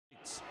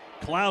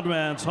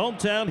Cloudman's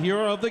hometown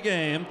hero of the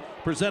game,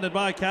 presented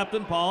by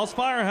Captain Paul's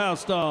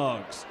Firehouse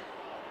Dogs.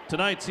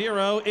 Tonight's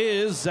hero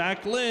is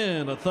Zach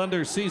Linn, a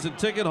Thunder season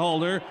ticket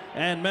holder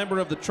and member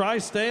of the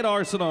Tri-State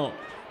Arsenal.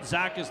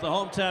 Zach is the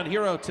hometown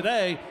hero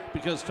today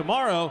because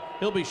tomorrow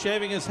he'll be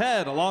shaving his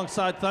head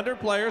alongside Thunder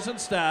players and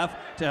staff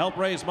to help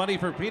raise money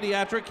for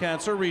pediatric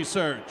cancer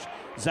research.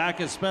 Zach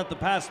has spent the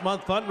past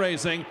month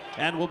fundraising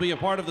and will be a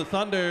part of the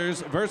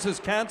Thunder's versus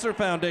Cancer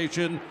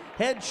Foundation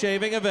head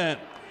shaving event.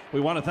 We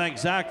want to thank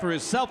Zach for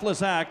his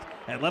selfless act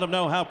and let him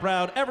know how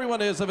proud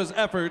everyone is of his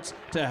efforts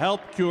to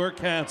help cure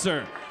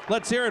cancer.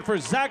 Let's hear it for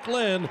Zach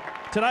Linn,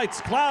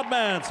 tonight's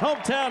Cloudman's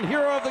hometown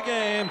hero of the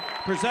game,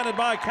 presented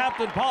by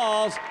Captain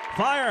Paul's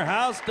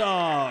Firehouse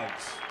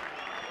Dogs.